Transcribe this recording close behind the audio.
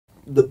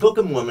The Book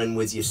of Mormon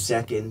was your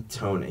second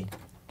Tony.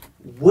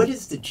 What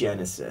is the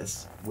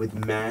genesis with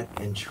Matt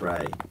and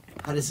Trey?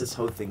 How does this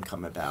whole thing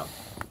come about?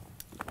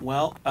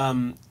 Well,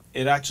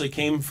 it actually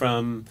came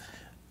from,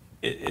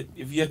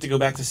 if you have to go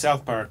back to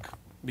South Park,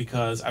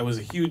 because I was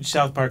a huge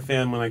South Park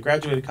fan. When I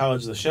graduated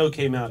college, the show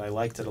came out. I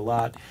liked it a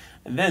lot.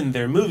 And then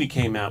their movie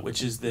came out,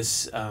 which is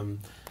this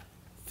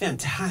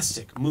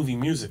fantastic movie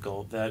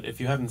musical that if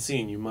you haven't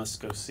seen, you must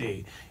go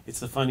see. It's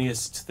the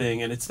funniest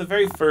thing, and it's the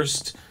very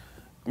first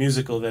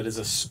musical that is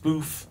a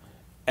spoof,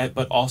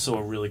 but also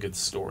a really good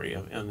story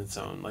on its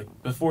own.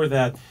 Like before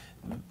that,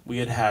 we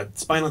had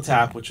Spinal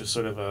Tap, which was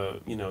sort of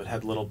a, it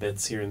had little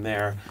bits here and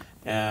there,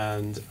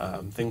 and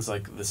things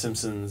like The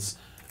Simpsons,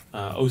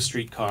 O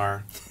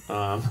Streetcar,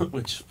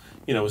 which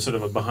was sort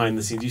of a behind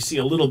the scenes. You see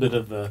a little bit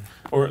of the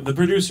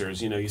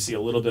producers. You see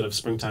a little bit of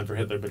Springtime for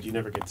Hitler, but you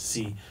never get to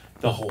see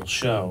the whole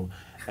show,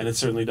 and it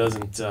certainly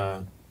doesn't.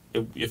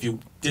 If you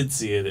did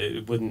see it,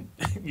 it wouldn't.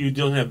 You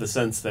don't have the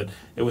sense that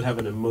it would have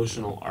an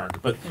emotional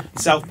arc. But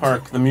South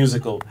Park, the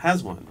musical,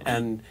 has one,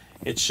 and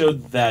it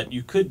showed that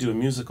you could do a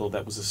musical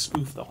that was a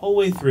spoof the whole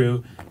way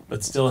through,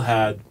 but still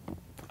had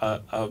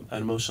an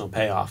emotional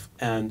payoff.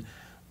 And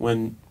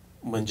when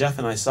Jeff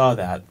and I saw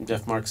that,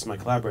 Jeff Marks, my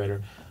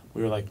collaborator,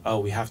 we were like, oh,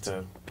 we have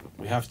to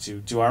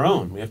do our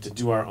own. We have to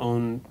do our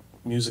own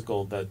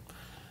musical that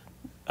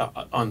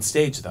on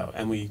stage though,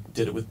 and we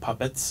did it with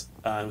puppets.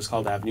 It was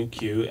called Avenue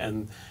Q,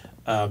 and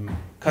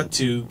cut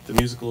to the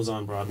musicals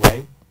on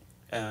Broadway,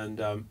 and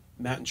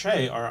Matt and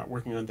Trey are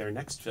working on their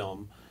next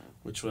film,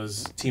 which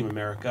was Team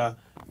America,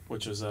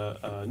 which was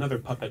another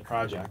puppet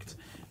project,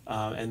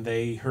 and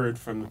they heard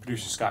from the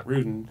producer Scott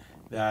Rudin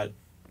that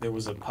there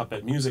was a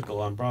puppet musical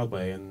on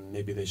Broadway and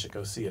maybe they should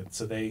go see it.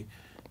 So they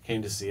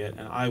came to see it,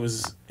 and I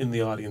was in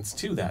the audience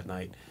too that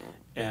night,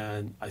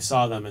 and I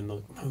saw them,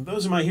 and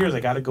those are my heroes.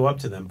 I got to go up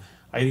to them.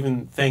 I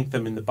even thanked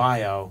them in the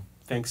bio.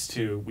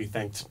 We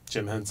thanked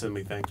Jim Henson.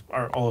 We thanked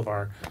all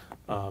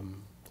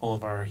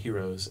of our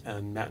heroes,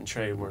 and Matt and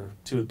Trey were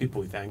two of the people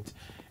we thanked.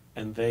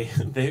 And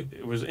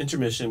it was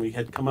intermission. We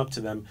had come up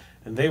to them,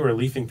 and they were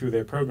leafing through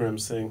their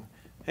programs saying,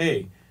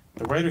 "Hey,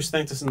 the writers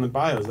thanked us in the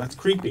bios. That's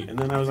creepy." And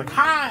then I was like,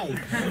 "Hi,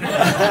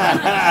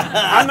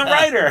 I'm the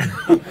writer."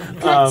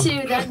 Cut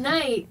to that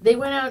night, they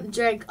went out and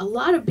drank a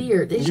lot of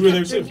beer. They just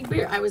kept drinking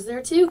beer. I was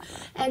there too,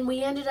 and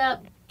we ended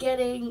up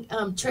getting.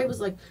 Trey was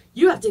like,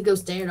 "You have to go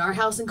stay at our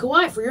house in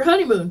Kauai for your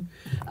honeymoon,"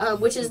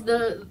 which is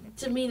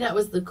to me that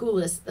was the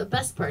coolest, the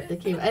best part that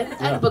came, and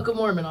the Book of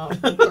Mormon,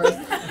 of course.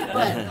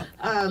 But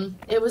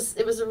it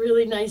was a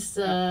really nice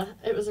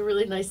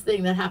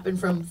thing that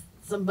happened from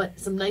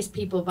some nice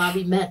people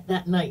Bobby met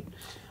that night.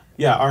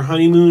 Yeah, our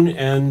honeymoon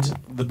and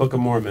the Book of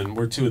Mormon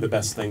were two of the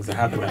best things that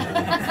happened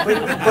that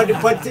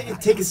night. But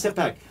take a step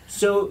back.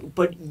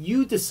 But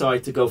you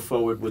decide to go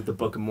forward with the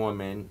Book of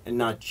Mormon and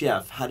not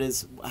Jeff. How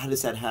does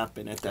that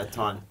happen at that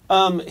time?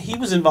 He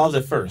was involved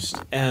at first,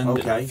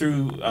 and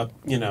through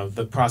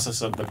the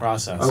process of the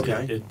process,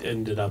 it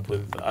ended up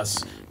with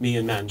me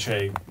and Matt and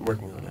Trey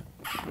working on it.